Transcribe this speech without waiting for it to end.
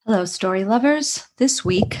Hello, story lovers. This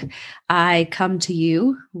week, I come to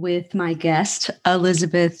you with my guest,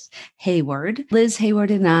 Elizabeth Hayward. Liz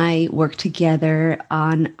Hayward and I worked together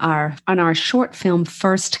on our short film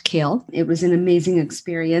First Kill. It was an amazing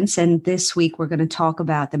experience, and this week we're going to talk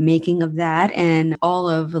about the making of that and all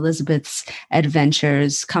of Elizabeth's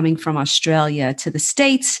adventures coming from Australia to the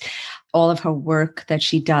States. All of her work that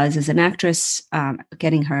she does as an actress,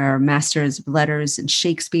 getting her master's of letters in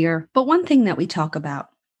Shakespeare. But one thing that we talk about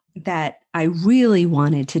that I really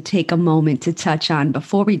wanted to take a moment to touch on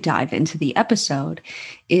before we dive into the episode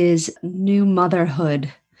is new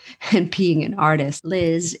motherhood and being an artist.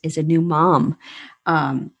 Liz is a new mom.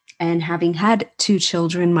 And having had two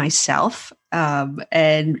children myself,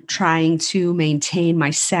 and trying to maintain my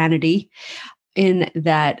sanity in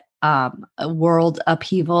that world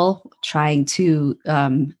upheaval, trying to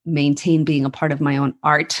maintain being a part of my own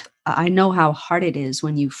art. I know how hard it is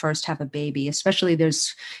when you first have a baby, especially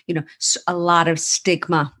there's, a lot of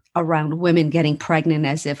stigma around women getting pregnant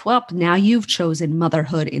as if, well, now you've chosen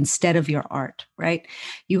motherhood instead of your art, right?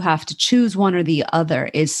 You have to choose one or the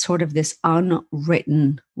other is sort of this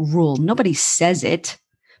unwritten rule. Nobody says it,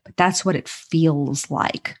 but that's what it feels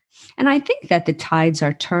like. And I think that the tides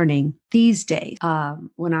are turning these days.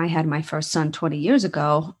 When I had my first son 20 years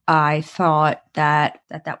ago, I thought that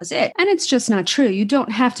was it. And it's just not true. You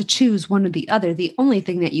don't have to choose one or the other. The only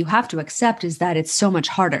thing that you have to accept is that it's so much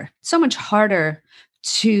harder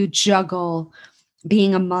to juggle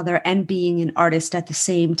being a mother and being an artist at the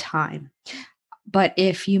same time. But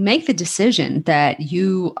if you make the decision that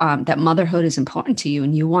that motherhood is important to you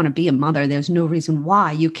and you want to be a mother, there's no reason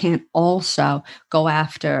why you can't also go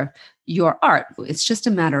after your art. It's just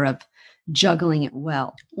a matter of juggling it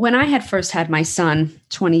well. When I had first had my son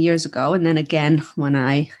 20 years ago, and then again when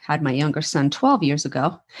I had my younger son 12 years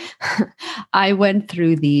ago, I went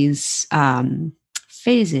through these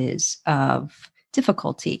phases of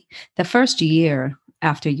difficulty. The first year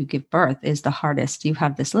after you give birth is the hardest. You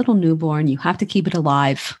have this little newborn, you have to keep it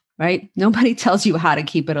alive, right? Nobody tells you how to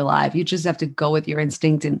keep it alive. You just have to go with your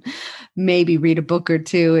instinct and maybe read a book or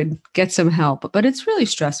two and get some help. But it's really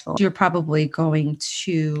stressful. You're probably going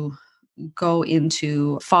to go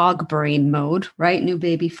into fog brain mode, right? New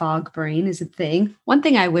baby fog brain is a thing. One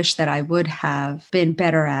thing I wish that I would have been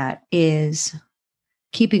better at is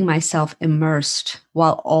keeping myself immersed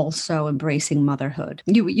while also embracing motherhood.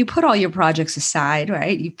 You put all your projects aside,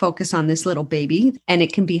 right? You focus on this little baby, and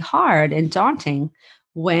it can be hard and daunting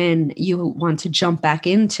when you want to jump back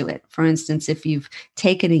into it. For instance, if you've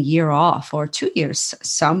taken a year off or 2 years,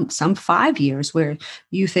 some 5 years where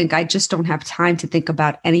you think, I just don't have time to think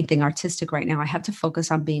about anything artistic right now. I have to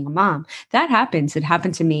focus on being a mom. That happens. It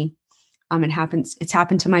happened to me. It's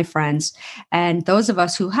happened to my friends. And those of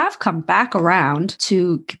us who have come back around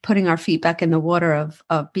to putting our feet back in the water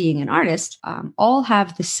of being an artist, all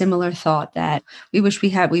have the similar thought that we wish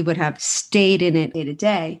we would have stayed in it day to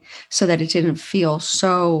day so that it didn't feel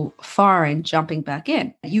so foreign jumping back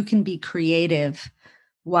in. You can be creative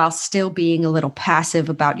while still being a little passive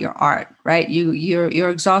about your art, right?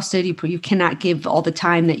 You're exhausted. You cannot give all the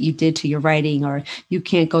time that you did to your writing, or you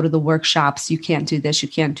can't go to the workshops. You can't do this. You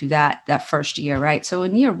can't do that first year, right? So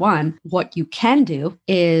in year one, what you can do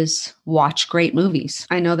is watch great movies.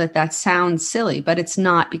 I know that sounds silly, but it's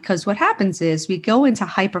not, because what happens is we go into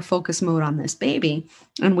hyper focus mode on this baby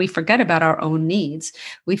and we forget about our own needs.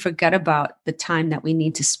 We forget about the time that we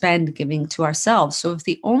need to spend giving to ourselves. So if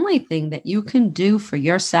the only thing that you can do for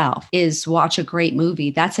yourself is watch a great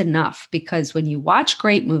movie, that's enough, because when you watch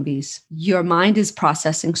great movies, your mind is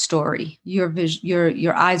processing story. Your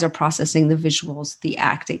eyes are processing the visuals, the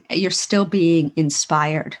acting. You're still being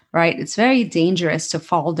inspired, right? It's very dangerous to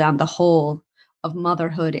fall down the hole of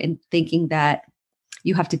motherhood and thinking that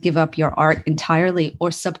you have to give up your art entirely,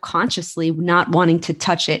 or subconsciously not wanting to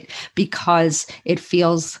touch it because it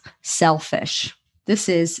feels selfish. This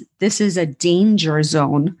is a danger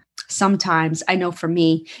zone. Sometimes, I know for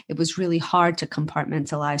me, it was really hard to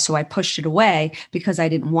compartmentalize. So I pushed it away because I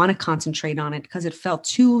didn't want to concentrate on it, because it felt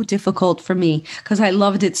too difficult for me, because I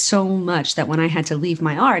loved it so much that when I had to leave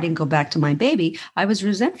my art and go back to my baby, I was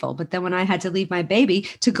resentful. But then when I had to leave my baby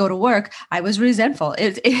to go to work, I was resentful.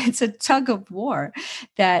 It's a tug of war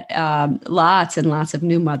that lots and lots of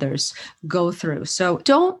new mothers go through. So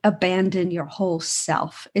don't abandon your whole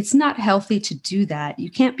self. It's not healthy to do that. You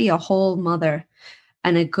can't be a whole mother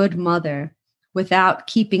and a good mother without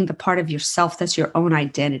keeping the part of yourself that's your own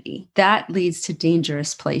identity. That leads to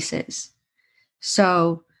dangerous places.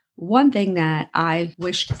 So one thing that I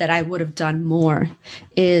wished that I would have done more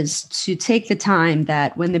is to take the time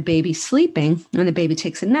that when the baby's sleeping, when the baby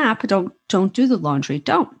takes a nap, don't do the laundry.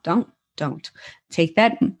 Don't. Take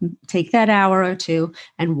that hour or two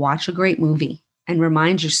and watch a great movie and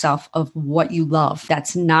remind yourself of what you love.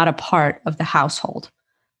 That's not a part of the household.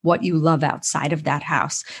 What you love outside of that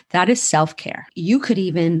house. That is self-care. You could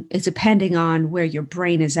even, it's depending on where your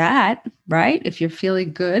brain is at, right? If you're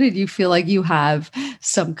feeling good and you feel like you have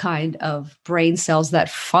some kind of brain cells that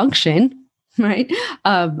function, right?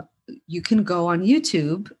 You can go on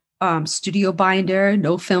YouTube, Studio Binder,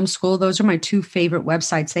 No Film School. Those are my two favorite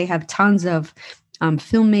websites. They have tons of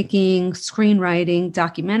filmmaking, screenwriting,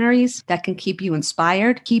 documentaries that can keep you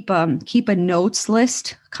inspired. Keep a notes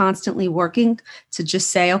list constantly working to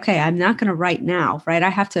just say, okay, I'm not going to write now, right?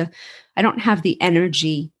 I don't have the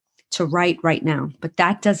energy to write right now, but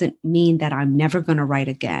that doesn't mean that I'm never going to write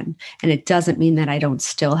again. And it doesn't mean that I don't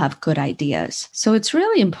still have good ideas. So it's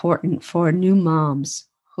really important for new moms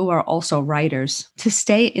who are also writers to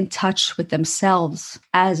stay in touch with themselves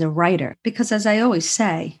as a writer. Because as I always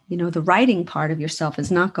say, the writing part of yourself is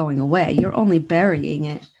not going away. You're only burying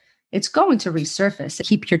it. It's going to resurface.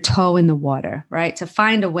 Keep your toe in the water, right? To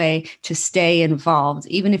find a way to stay involved.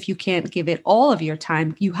 Even if you can't give it all of your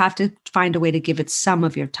time, you have to find a way to give it some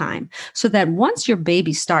of your time so that once your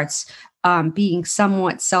baby starts being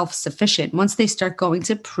somewhat self-sufficient, once they start going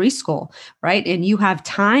to preschool, right? And you have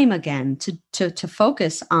time again to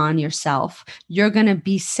focus on yourself, you're going to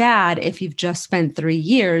be sad if you've just spent 3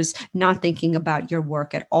 years not thinking about your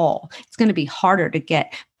work at all. It's going to be harder to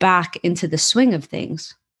get back into the swing of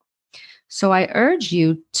things. So I urge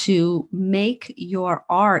you to make your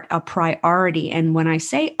art a priority. And when I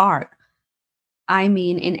say art, I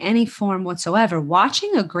mean, in any form whatsoever,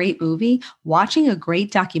 watching a great movie, watching a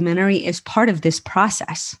great documentary is part of this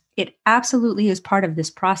process. It absolutely is part of this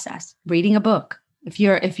process. Reading a book. If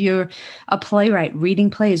you're a playwright, reading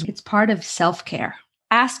plays, it's part of self-care.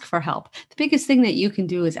 Ask for help. The biggest thing that you can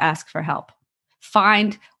do is ask for help.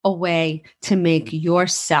 Find a way to make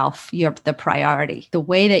yourself the priority. The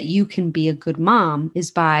way that you can be a good mom is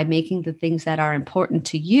by making the things that are important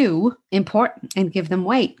to you important and give them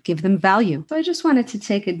weight, give them value. So I just wanted to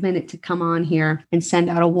take a minute to come on here and send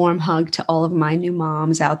out a warm hug to all of my new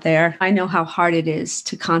moms out there. I know how hard it is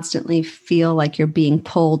to constantly feel like you're being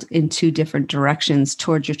pulled in two different directions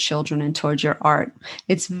towards your children and towards your art.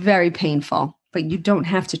 It's very painful. But you don't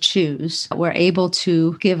have to choose. We're able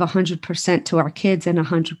to give 100% to our kids and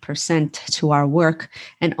 100% to our work.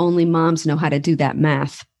 And only moms know how to do that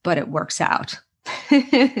math, but it works out.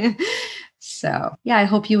 So, yeah, I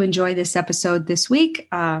hope you enjoy this episode this week.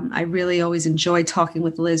 I really always enjoy talking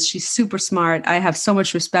with Liz. She's super smart. I have so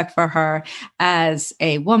much respect for her as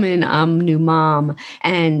a woman, new mom,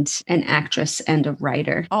 and an actress and a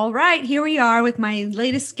writer. All right, here we are with my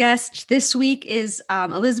latest guest this week is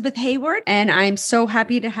Elizabeth Hayward, and I'm so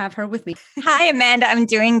happy to have her with me. Hi, Amanda. I'm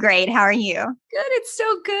doing great. How are you? Good. It's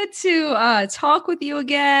so good to talk with you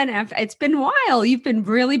again. It's been a while. You've been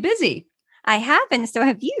really busy. I have, and so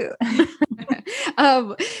have you.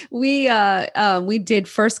 We did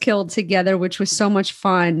First Killed together, which was so much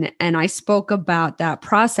fun. And I spoke about that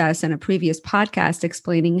process in a previous podcast,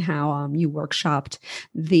 explaining how you workshopped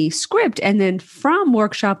the script. And then from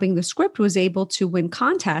workshopping the script was able to win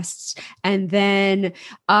contests. And then,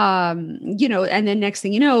 and then next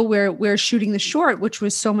thing you know, we're shooting the short, which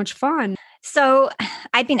was so much fun. So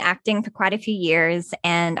I'd been acting for quite a few years,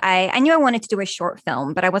 and I knew I wanted to do a short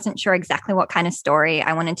film, but I wasn't sure exactly what kind of story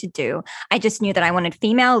I wanted to do. I just knew that I wanted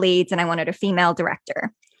female leads and I wanted a female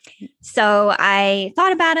director. So I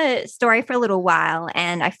thought about a story for a little while,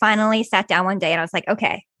 and I finally sat down one day and I was like,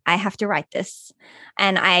 okay, I have to write this.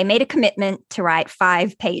 And I made a commitment to write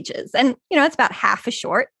 5 pages. And, it's about half a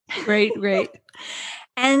short. Great.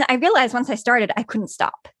 And I realized once I started, I couldn't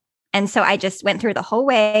stop. And so I just went through the whole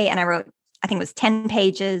way and I wrote, I think it was 10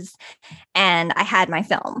 pages, and I had my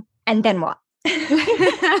film. And then what?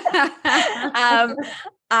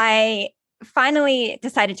 I finally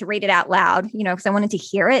decided to read it out loud, because I wanted to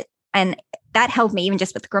hear it. And that helped me even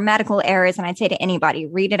just with the grammatical errors. And I'd say to anybody,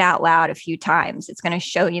 read it out loud a few times. It's going to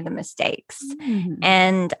show you the mistakes. Mm-hmm.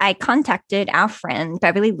 And I contacted our friend,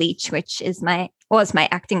 Beverly Leach, which is was my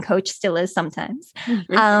acting coach, still is sometimes,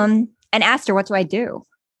 and asked her, what do I do?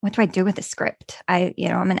 What do I do with the script? I'm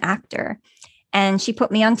an actor. And she put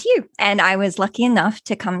me on to you. And I was lucky enough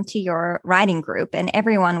to come to your writing group, and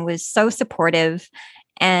everyone was so supportive.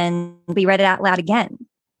 And we read it out loud again.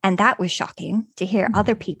 And that was shocking to hear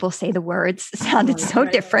other people say the words. It sounded so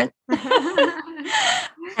different.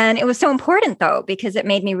 And it was so important, though, because it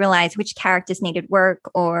made me realize which characters needed work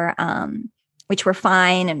or which were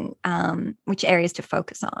fine, and which areas to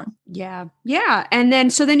focus on. Yeah. And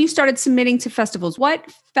then you started submitting to festivals. What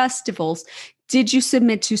festivals did you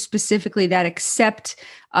submit to specifically that accept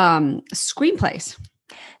screenplays?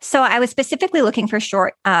 So I was specifically looking for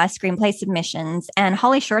short screenplay submissions, and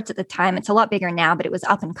Holly Shorts at the time, it's a lot bigger now, but it was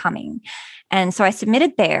up and coming. And so I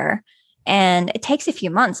submitted there, and it takes a few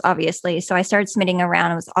months, obviously. So I started submitting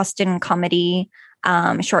around. It was Austin Comedy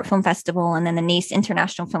Short Film Festival, and then the Nice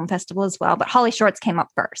International Film Festival as well. But Holly Shorts came up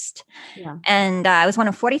first. Yeah. And I was one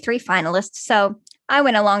of 43 finalists. So I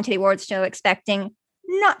went along to the awards show expecting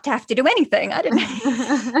not to have to do anything. I didn't.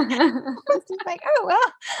 I was just like, oh,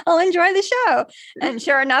 well, I'll enjoy the show. And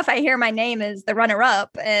sure enough, I hear my name is the runner up.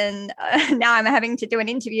 And now I'm having to do an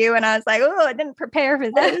interview. And I was like, oh, I didn't prepare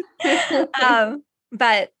for this.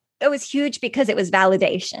 But it was huge because it was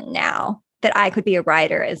validation now that I could be a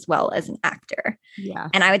writer as well as an actor. Yeah.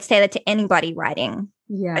 And I would say that to anybody writing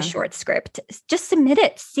a short script, just submit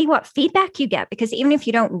it, see what feedback you get, because even if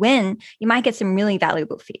you don't win, you might get some really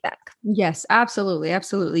valuable feedback. Yes, absolutely.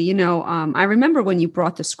 Absolutely. You know, I remember when you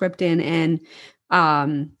brought the script in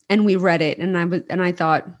and we read it, and I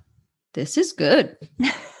thought, this is good.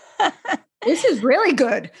 This is really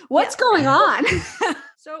good. What's going on?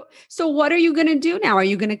 So what are you going to do now? Are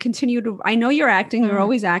you going to continue to, I know you're acting, you're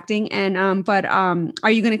always acting. And, but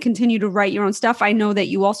are you going to continue to write your own stuff? I know that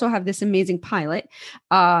you also have this amazing pilot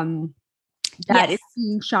that is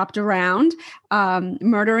being shopped around,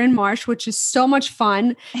 Murder in Marsh, which is so much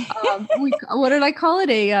fun. What did I call it?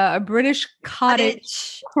 A British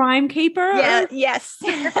cottage crime caper? Yeah. Yes.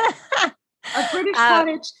 A British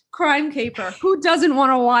cottage crime caper. Who doesn't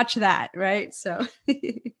want to watch that, right? So,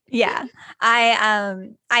 yeah,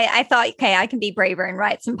 I thought, okay, I can be braver and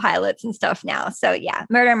write some pilots and stuff now. So, yeah,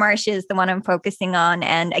 Murder Marsh is the one I'm focusing on,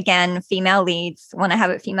 and again, female leads. Want to have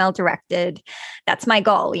it female directed. That's my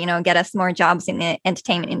goal. You know, get us more jobs in the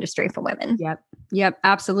entertainment industry for women. Yep,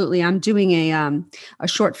 absolutely. I'm doing a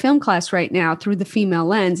short film class right now through the female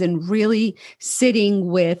lens, and really sitting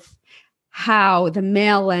with how the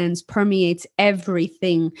male lens permeates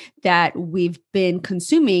everything that we've been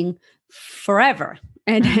consuming forever.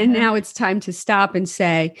 And now it's time to stop and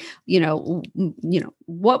say, you know,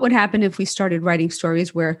 what would happen if we started writing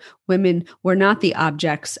stories where women were not the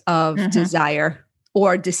objects of desire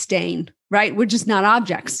or disdain, right? We're just not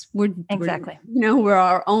objects. We're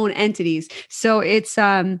our own entities. So it's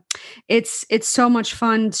so much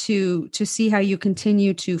fun to see how you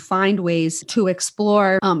continue to find ways to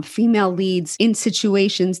explore female leads in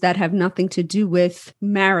situations that have nothing to do with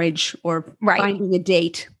marriage or finding a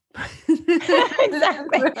date.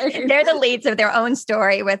 Exactly. Right. They're the leads of their own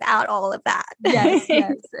story without all of that. Yes,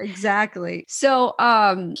 exactly. So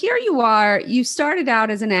here you are. You started out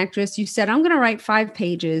as an actress. You said, I'm going to write 5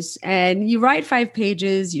 pages. And you write 5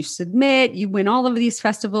 pages. You submit. You win all of these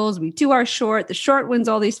festivals. We do our short. The short wins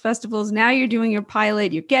all these festivals. Now you're doing your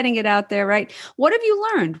pilot. You're getting it out there, right? What have you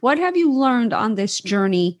learned? What have you learned on this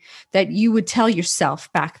journey that you would tell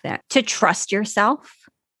yourself back then? To trust yourself,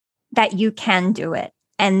 that you can do it.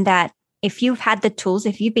 And that if you've had the tools,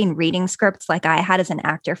 if you've been reading scripts like I had as an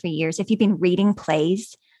actor for years, if you've been reading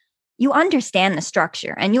plays, you understand the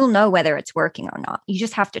structure and you'll know whether it's working or not. You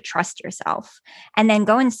just have to trust yourself and then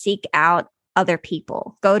go and seek out other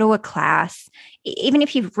people. Go to a class. Even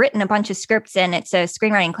if you've written a bunch of scripts and it's a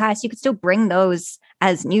screenwriting class, you could still bring those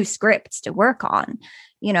as new scripts to work on.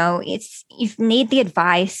 You know, you need the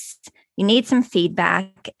advice, you need some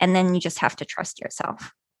feedback, and then you just have to trust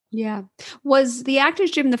yourself. Yeah. Was the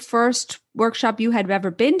Actors Gym the first workshop you had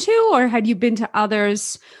ever been to, or had you been to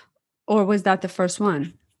others, or was that the first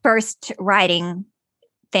one? First writing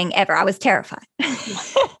thing ever. I was terrified.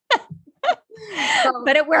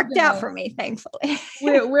 But it worked out for me, thankfully.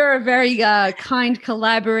 We're a very kind,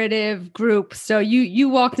 collaborative group. So you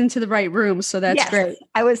walked into the right room. So that's great.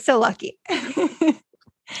 I was so lucky.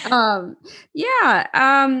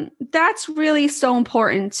 That's really so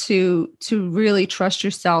important to really trust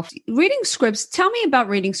yourself. Reading scripts, tell me about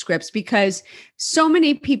reading scripts, because so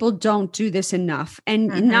many people don't do this enough,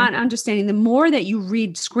 and not understanding the more that you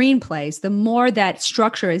read screenplays, the more that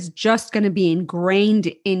structure is just going to be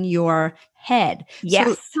ingrained in your head. Yes.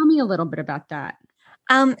 So tell me a little bit about that.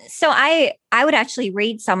 So I would actually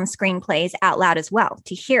read some screenplays out loud as well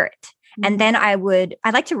to hear it. And then I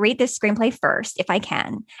like to read this screenplay first, if I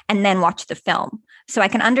can, and then watch the film so I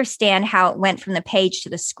can understand how it went from the page to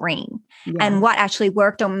the screen and what actually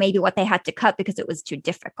worked, or maybe what they had to cut because it was too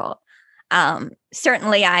difficult.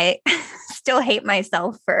 Certainly, I still hate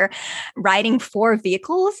myself for writing 4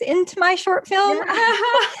 vehicles into my short film. Yeah.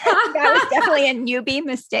 That was definitely a newbie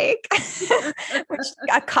mistake, which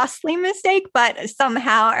a costly mistake, but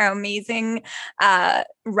somehow our amazing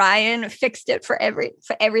Ryan fixed it for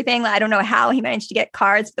everything. I don't know how he managed to get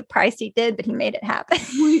cars for the price he did, but he made it happen.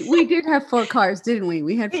 We did have 4 cars, didn't we?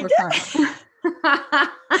 We had 4 cars.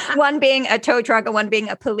 One being a tow truck and one being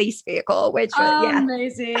a police vehicle, which was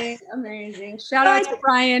amazing. Shout out to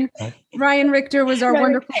Ryan. Ryan Richter was our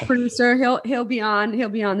wonderful producer. He'll be on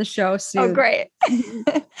the show soon. Oh, great.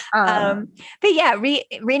 But yeah,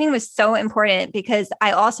 reading was so important because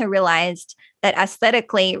I also realized that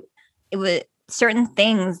aesthetically, it was certain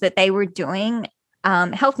things that they were doing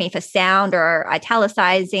helped me for sound or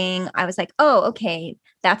italicizing. I was like, oh, okay,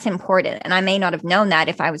 that's important. And I may not have known that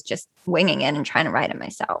if I was just winging it and trying to write it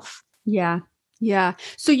myself. Yeah. Yeah.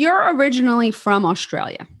 So you're originally from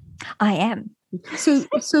Australia. I am. So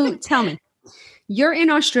tell me, you're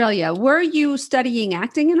in Australia. Were you studying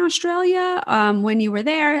acting in Australia when you were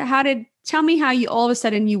there? Tell me how you all of a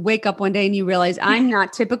sudden you wake up one day and you realize I'm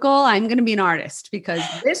not typical. I'm going to be an artist because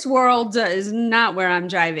this world is not where I'm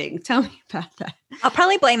driving. Tell me about that. I'll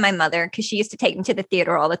probably blame my mother because she used to take me to the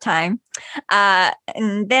theater all the time.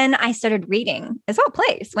 And then I started reading as well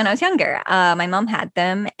plays when I was younger. My mom had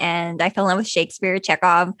them and I fell in love with Shakespeare,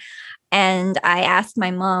 Chekhov. And I asked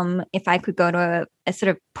my mom if I could go to a sort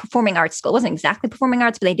of performing arts school. It wasn't exactly performing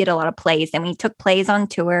arts, but they did a lot of plays. And we took plays on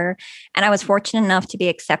tour. And I was fortunate enough to be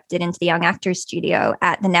accepted into the Young Actors Studio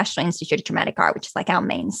at the National Institute of Dramatic Art, which is like our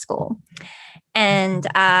main school. And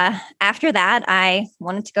after that, I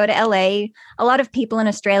wanted to go to LA. A lot of people in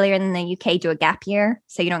Australia and the UK do a gap year,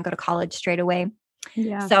 so you don't go to college straight away.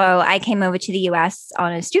 Yeah. So I came over to the US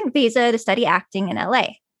on a student visa to study acting in LA.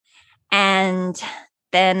 And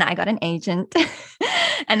then I got an agent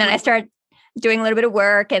and then I started doing a little bit of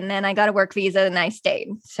work and then I got a work visa and I stayed.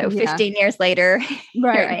 So 15 years later, here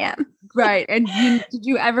I am. Right. And did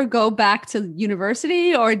you ever go back to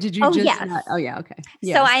university or did you yes. Oh, yeah. Okay.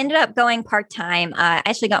 Yeah. So I ended up going part-time. I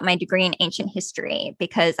actually got my degree in ancient history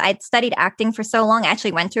because I'd studied acting for so long. I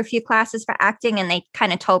actually went to a few classes for acting and they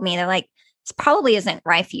kind of told me, they're like, this probably isn't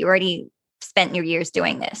right for you. You already spent your years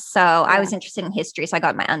doing this. So I was interested in history. So I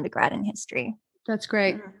got my undergrad in history. That's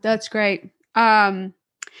great. That's great.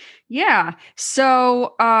 Yeah.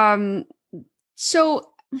 So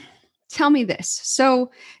tell me this. So,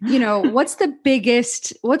 what's the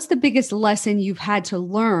biggest lesson you've had to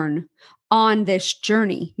learn on this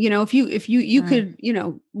journey? If you could,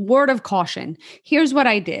 word of caution, here's what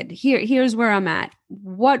I did. Here's where I'm at.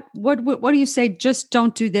 What do you say? Just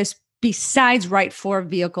don't do this besides write 4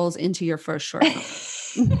 vehicles into your first short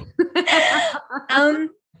film.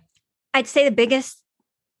 I'd say the biggest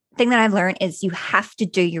thing that I've learned is you have to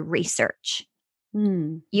do your research.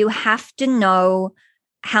 You have to know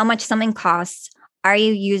how much something costs. Are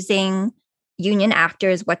you using union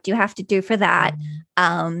actors? What do you have to do for that?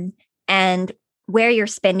 And where you're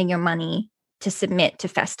spending your money to submit to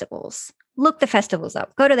festivals. Look the festivals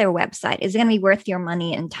up. Go to their website. Is it going to be worth your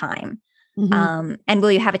money and time? And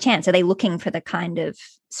will you have a chance? Are they looking for the kind of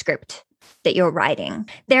script that you're writing?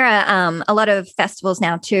 There are a lot of festivals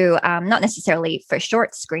now too, not necessarily for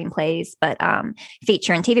short screenplays, but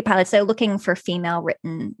feature and TV pilots. They're looking for female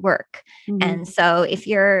written work. And so if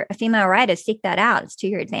you're a female writer, seek that out. It's to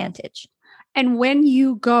your advantage. And when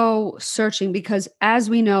you go searching, because as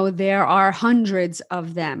we know, there are hundreds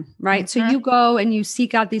of them, right? So you go and you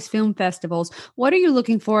seek out these film festivals. What are you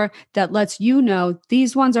looking for that lets you know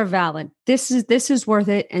these ones are valid? This is worth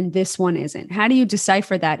it. And this one isn't. How do you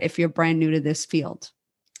decipher that if you're brand new to this field?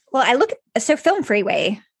 Well, so Film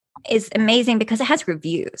Freeway is amazing because it has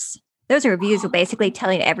reviews. Those reviews will basically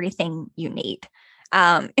tell you everything you need. So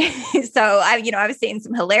I was seeing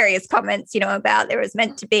some hilarious comments, about there was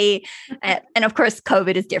meant to be, and of course,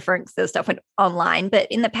 COVID is different because those stuff went online. But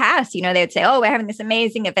in the past, they would say, "Oh, we're having this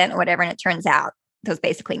amazing event or whatever," and it turns out there was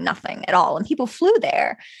basically nothing at all, and people flew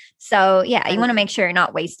there. So yeah, you want to make sure you're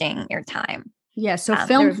not wasting your time. Yeah. So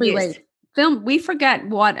Film Freeway. We forget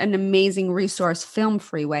what an amazing resource Film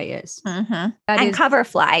Freeway is. And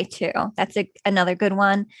Coverfly too. That's another good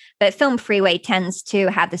one. But Film Freeway tends to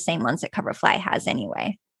have the same ones that Coverfly has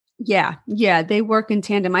anyway. Yeah. Yeah. They work in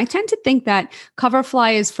tandem. I tend to think that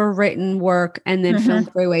Coverfly is for written work and then Film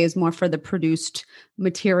Freeway is more for the produced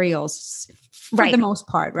materials for the most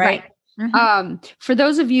part, right? For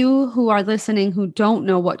those of you who are listening who don't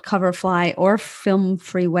know what Coverfly or Film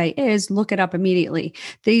Freeway is, look it up immediately.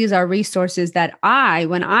 These are resources that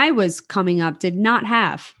when I was coming up, did not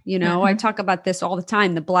have. You know, I talk about this all the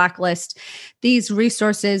time, the blacklist. These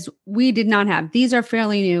resources we did not have. These are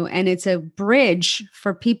fairly new, and it's a bridge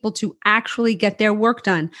for people to actually get their work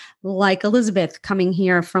done. Like Elizabeth coming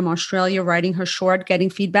here from Australia, writing her short, getting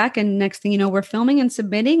feedback. And next thing you know, we're filming and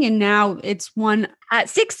submitting. And now it's won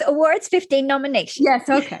 6 awards, 15 nominations. Yes.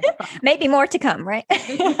 Okay. Maybe more to come, right?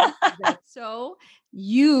 So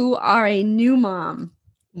you are a new mom.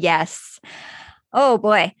 Yes. Oh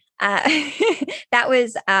boy. That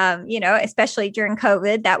was, especially during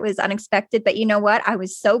COVID, that was unexpected. But you know what? I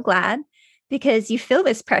was so glad because you feel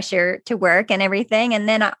this pressure to work and everything. And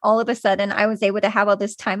then all of a sudden I was able to have all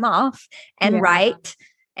this time off and write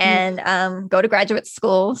and go to graduate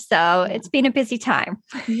school. So it's been a busy time.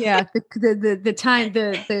 Yeah.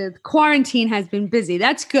 The quarantine has been busy.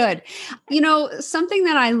 That's good. You know, something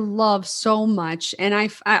that I love so much,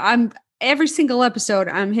 and I'm every single episode,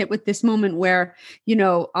 I'm hit with this moment where, you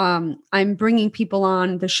know, I'm bringing people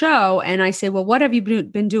on the show and I say, well, what have you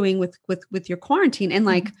been doing with your quarantine? And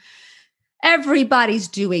like, everybody's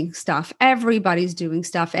doing stuff.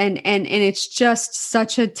 And it's just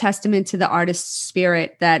such a testament to the artist's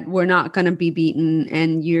spirit that we're not going to be beaten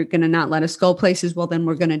and you're going to not let us go places. Well, then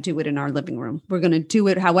we're going to do it in our living room. We're going to do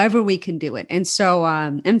it however we can do it. And so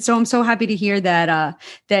I'm so happy to hear that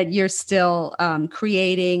that you're still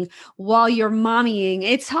creating while you're mommying.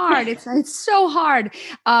 It's hard. It's so hard.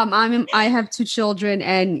 I have 2 children,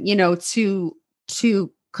 and you know, to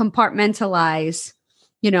compartmentalize,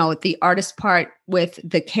 you know, the artist part with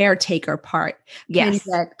the caretaker part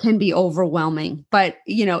can be overwhelming. But,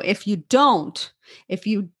 you know, if you don't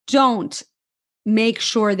make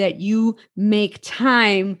sure that you make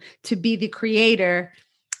time to be the creator,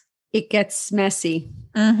 it gets messy.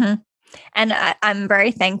 Mm-hmm. And I'm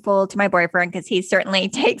very thankful to my boyfriend because he certainly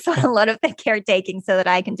takes on a lot of the caretaking so that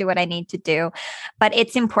I can do what I need to do. But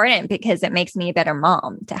it's important because it makes me a better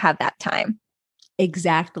mom to have that time.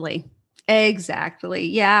 Exactly.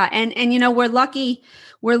 Yeah. And, you know, we're lucky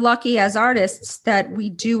as artists that we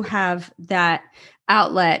do have that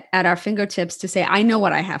outlet at our fingertips to say, I know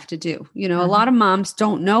what I have to do. You know, a lot of moms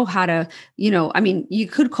don't know how to, you know, I mean, you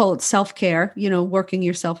could call it self-care, you know, working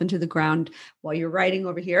yourself into the ground while you're writing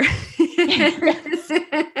over here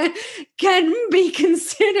can be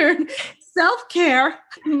considered self-care,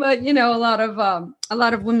 but you know, a lot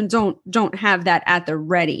of women don't have that at the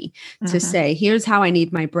ready to say, here's how I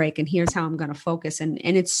need my break and here's how I'm going to focus. And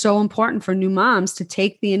it's so important for new moms to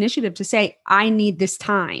take the initiative to say, I need this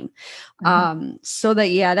time. So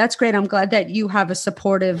that, yeah, that's great. I'm glad that you have a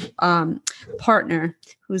supportive partner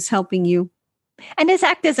who's helping you. And as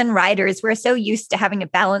actors and writers, we're so used to having to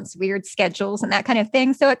balance weird schedules and that kind of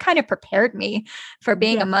thing. So it kind of prepared me for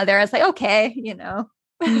being a mother. I was like, okay, you know,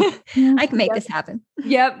 I can make this happen.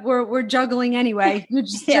 Yep. We're juggling anyway. You're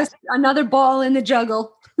just another ball in the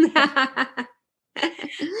juggle.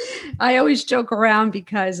 I always joke around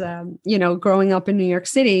because, you know, growing up in New York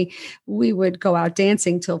City, we would go out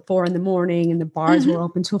dancing till 4 a.m. and the bars were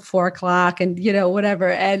open till 4 o'clock and, you know, whatever.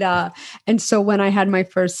 And so when I had my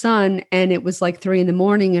first son and it was like 3 a.m.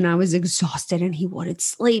 and I was exhausted and he wouldn't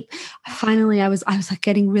sleep, finally I was like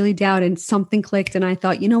getting really down and something clicked. And I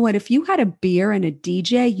thought, you know what, if you had a beer and a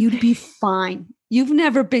DJ, you'd be fine. You've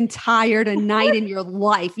never been tired a night in your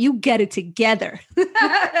life. You get it together.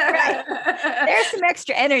 Right. There's some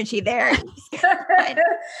extra energy there.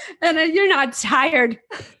 And you're not tired.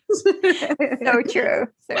 So true.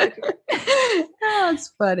 Oh, it's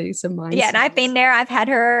funny. Some mindset. Yeah, and I've been there. I've had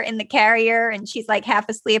her in the carrier and she's like half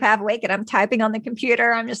asleep, half awake, and I'm typing on the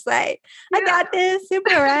computer. I'm just like, I got this. It'll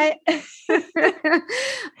be all right.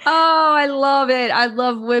 Oh, I love it. I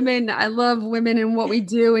love women. And what we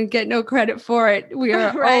do and get no credit for it. We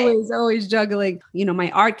are always juggling. You know,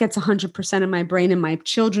 my art gets 100% of my brain and my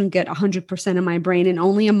children get 100% of my brain, and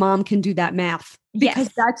only a mom can do that math. Because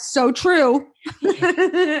that's so true.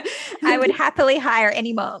 I would happily hire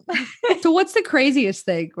any mom. So what's the craziest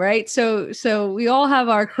thing, right? So we all have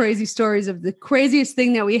our crazy stories of the craziest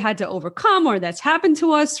thing that we had to overcome or that's happened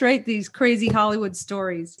to us, right? These crazy Hollywood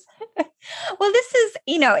stories. Well, this is,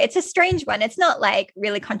 you know, it's a strange one. It's not like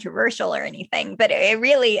really controversial or anything, but it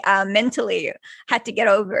really mentally had to get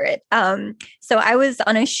over it. So I was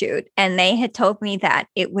on a shoot and they had told me that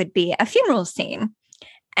it would be a funeral scene.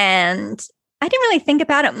 And I didn't really think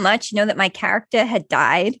about it much, you know, that my character had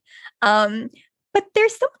died. But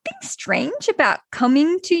there's something strange about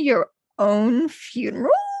coming to your own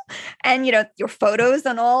funeral and, you know, your photos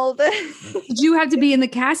and all the... Did you have to be in the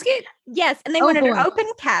casket? Yes. And they wanted an open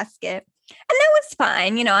casket. And that was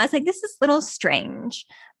fine. You know, I was like, this is a little strange.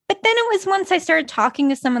 But then it was once I started talking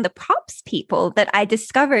to some of the props people that I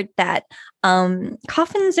discovered that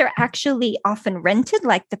coffins are actually often rented,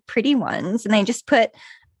 like the pretty ones, and they just put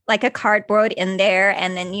like a cardboard in there,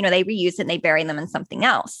 and then, they reuse it and they bury them in something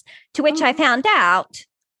else. To which I found out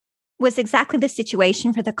was exactly the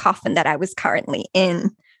situation for the coffin that I was currently in.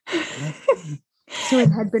 So it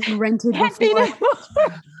had been rented before.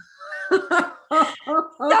 So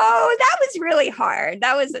that was really hard.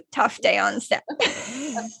 That was a tough day on set.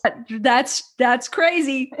 That's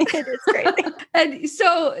crazy. It is crazy. And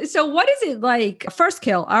so what is it like? First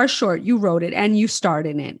Kill, our short, you wrote it and you starred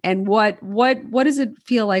in it. And what does it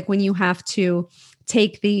feel like when you have to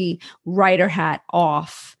take the writer hat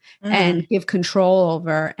off and give control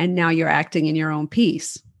over, and now you're acting in your own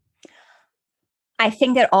piece? I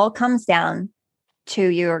think it all comes down to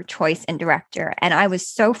your choice and director. And I was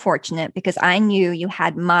so fortunate because I knew you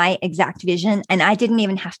had my exact vision and I didn't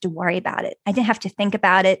even have to worry about it. I didn't have to think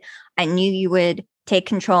about it. I knew you would take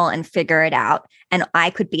control and figure it out, and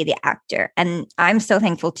I could be the actor. And I'm so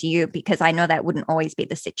thankful to you because I know that wouldn't always be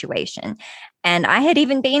the situation. And I had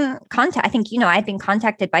even been contacted. I think, I'd been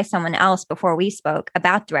contacted by someone else before we spoke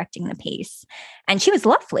about directing the piece. And she was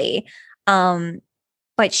lovely.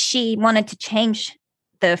 But she wanted to change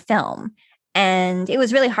the film. And it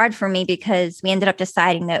was really hard for me because we ended up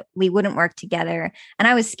deciding that we wouldn't work together. And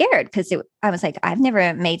I was scared because I was like, I've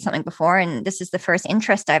never made something before, and this is the first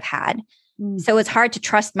interest I've had. So it's hard to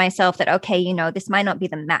trust myself that, okay, this might not be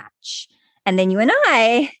the match. And then you and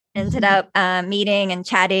I ended up meeting and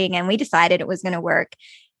chatting, and we decided it was going to work.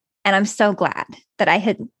 And I'm so glad that I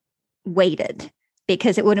had waited,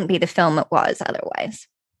 because it wouldn't be the film it was otherwise.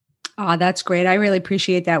 Oh, that's great. I really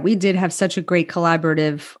appreciate that. We did have such a great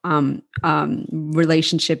collaborative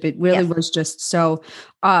relationship. It really was just so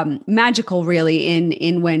magical, really,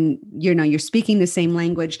 in when, you're speaking the same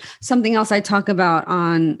language. Something else I talk about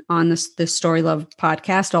on the Story Love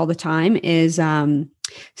podcast all the time is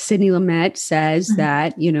Sidney Lumet says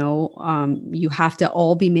that, you have to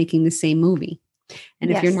all be making the same movie.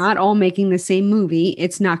 And if you're not all making the same movie,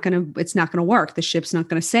 it's not going to work. The ship's not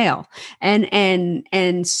going to sail.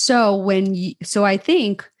 And so so I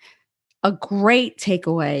think a great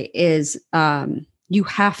takeaway is you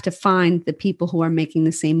have to find the people who are making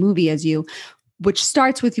the same movie as you, which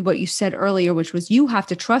starts with what you said earlier, which was you have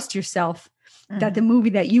to trust yourself that the movie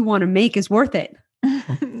that you want to make is worth it.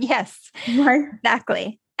 Yes, right.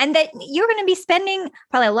 Exactly. And that you're going to be spending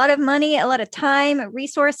probably a lot of money, a lot of time,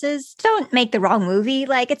 resources. Don't make the wrong movie.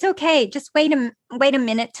 Like, it's okay. Just wait a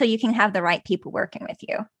minute till you can have the right people working with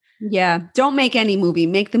you. Yeah. Don't make any movie.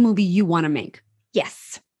 Make the movie you want to make.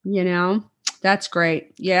 Yes. That's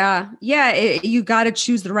great. Yeah. Yeah. You got to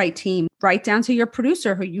choose the right team, right down to your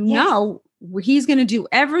producer who know he's going to do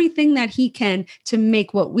everything that he can to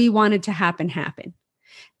make what we wanted to happen.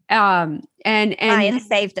 And Ryan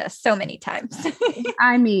saved us so many times.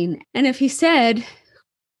 I mean, and if he said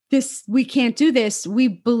this, we can't do this, we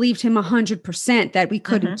believed him 100% that we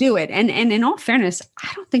couldn't do it. And in all fairness,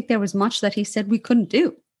 I don't think there was much that he said we couldn't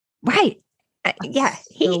do. Right. Yeah.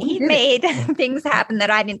 He made things happen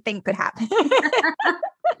that I didn't think could happen.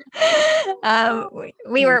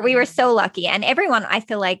 We were so lucky, and everyone, I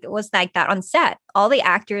feel like, was like that on set. All the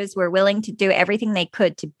actors were willing to do everything they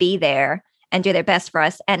could to be there and do their best for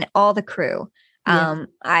us, and all the crew.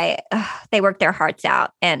 They worked their hearts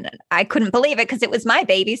out, and I couldn't believe it because it was my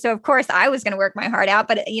baby. So of course I was going to work my heart out,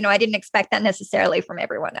 but I didn't expect that necessarily from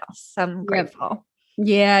everyone else. So I'm grateful.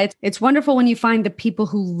 Yeah. It's wonderful when you find the people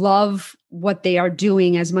who love what they are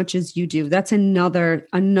doing as much as you do. That's another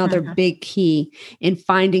big key in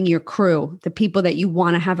finding your crew, the people that you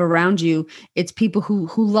want to have around you. It's people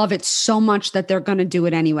who love it so much that they're going to do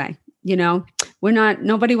it anyway.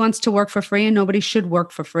 Nobody wants to work for free, and nobody should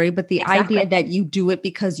work for free. But the idea that you do it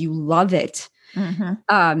because you love it,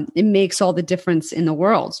 it makes all the difference in the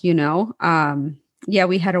world, Yeah,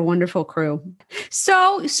 we had a wonderful crew.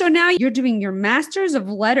 So now you're doing your Master's of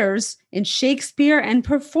Letters in Shakespeare and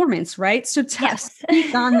Performance, right? So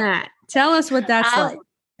speak on that. Tell us what that's like.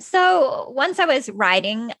 So once I was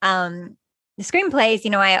writing the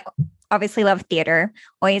screenplays, I obviously love theater,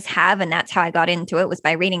 always have. And that's how I got into it, was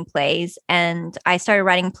by reading plays. And I started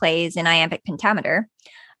writing plays in iambic pentameter.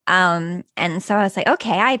 And so I was like,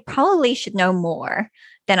 okay, I probably should know more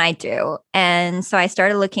than I do. And so I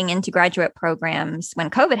started looking into graduate programs when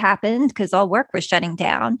COVID happened, because all work was shutting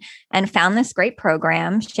down, and found this great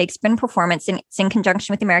program, Shakespeare and Performance. It's in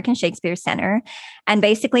conjunction with the American Shakespeare Center. And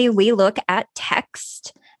basically we look at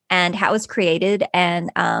text and how it was created,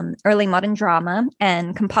 and early modern drama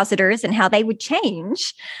and compositors and how they would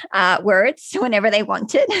change words whenever they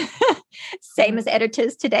wanted. Same as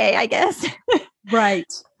editors today, I guess.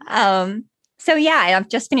 Right. So yeah, I've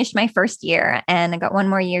just finished my first year and I got one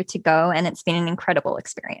more year to go, and it's been an incredible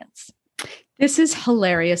experience. This is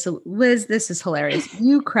hilarious. Liz, this is hilarious.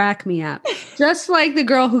 You crack me up. Just like the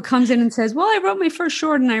girl who comes in and says, well, I wrote my first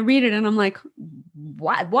short and I read it. And I'm like,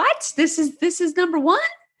 what? This is number one?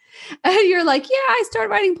 And you're like, yeah, I started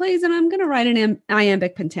writing plays and I'm going to write an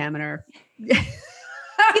iambic pentameter.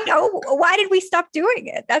 Why did we stop doing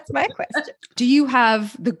it? That's my question. Do you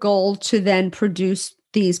have the goal to then produce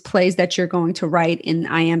these plays that you're going to write in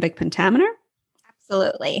iambic pentameter?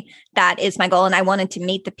 Absolutely. That is my goal. And I wanted to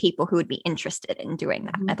meet the people who would be interested in doing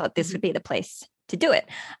that. I thought this would be the place to do it.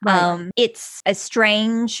 Right. It's a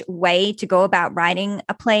strange way to go about writing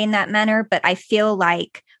a play in that manner, but I feel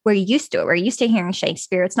like we're used to it. We're used to hearing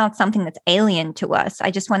Shakespeare. It's not something that's alien to us. I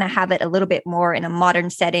just want to have it a little bit more in a modern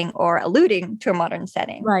setting or alluding to a modern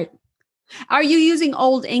setting. Right. Are you using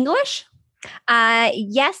Old English?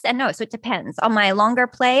 Yes and no. So it depends. On my longer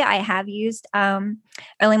play, I have used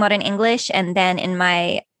early modern English. And then in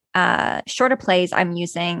my shorter plays, I'm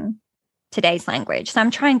using today's language. So I'm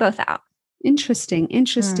trying both out.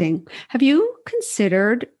 Interesting. Have you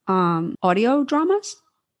considered audio dramas?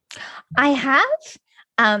 I have.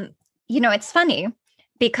 It's funny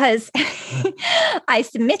because I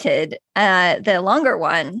submitted the longer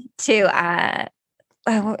one to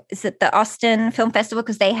is it the Austin Film Festival,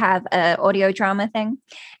 because they have an audio drama thing.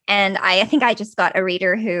 And I think I just got a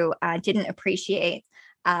reader who didn't appreciate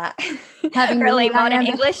having early modern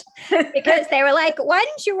English, because they were like, why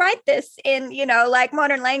didn't you write this in, like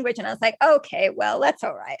modern language? And I was like, okay, well, that's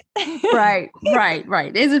all right.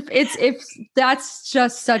 Right. If that's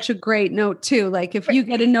just such a great note too. Like if you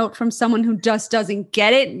get a note from someone who just doesn't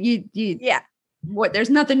get it, yeah. There's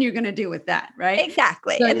nothing you're going to do with that, right?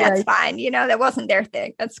 Exactly. So, and that's fine. That wasn't their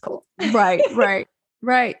thing. That's cool. Right.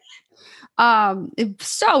 It's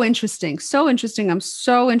so interesting. I'm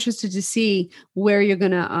so interested to see where you're going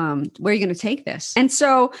to take this. And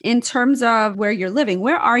so in terms of where you're living,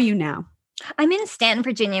 where are you now? I'm in Stanton,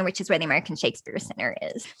 Virginia, which is where the American Shakespeare Center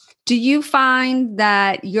is. Do you find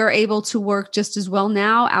that you're able to work just as well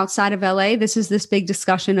now outside of LA? This is this big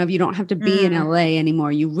discussion of you don't have to be in LA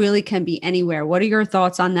anymore. You really can be anywhere. What are your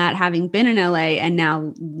thoughts on that, having been in LA and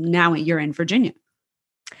now you're in Virginia?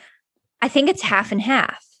 I think it's half and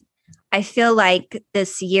half. I feel like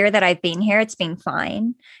this year that I've been here, it's been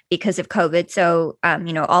fine because of COVID. So,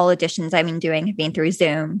 all auditions I've been doing have been through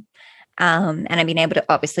Zoom. And I've been able to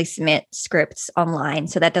obviously submit scripts online.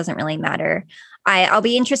 So that doesn't really matter. I'll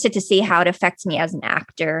be interested to see how it affects me as an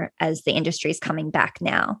actor as the industry is coming back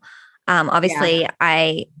now. Obviously,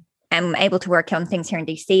 I am able to work on things here in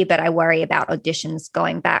DC, but I worry about auditions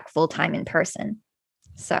going back full time in person.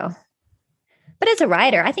 So, but as a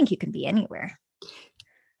writer, I think you can be anywhere.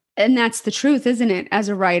 And that's the truth, isn't it? As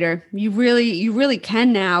a writer, you really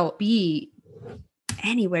can now be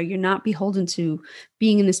anywhere. You're not beholden to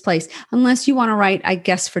being in this place unless you want to write, I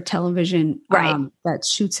guess, for television, right? That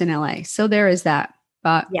shoots in LA. So there is that.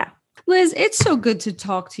 But yeah, Liz, it's so good to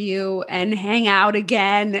talk to you and hang out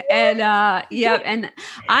again. And and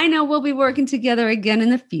I know we'll be working together again in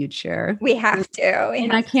the future. We have to.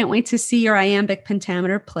 I can't wait to see your iambic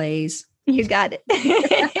pentameter plays. You got it.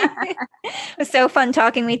 It was so fun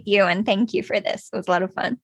talking with you, and thank you for this. It was a lot of fun.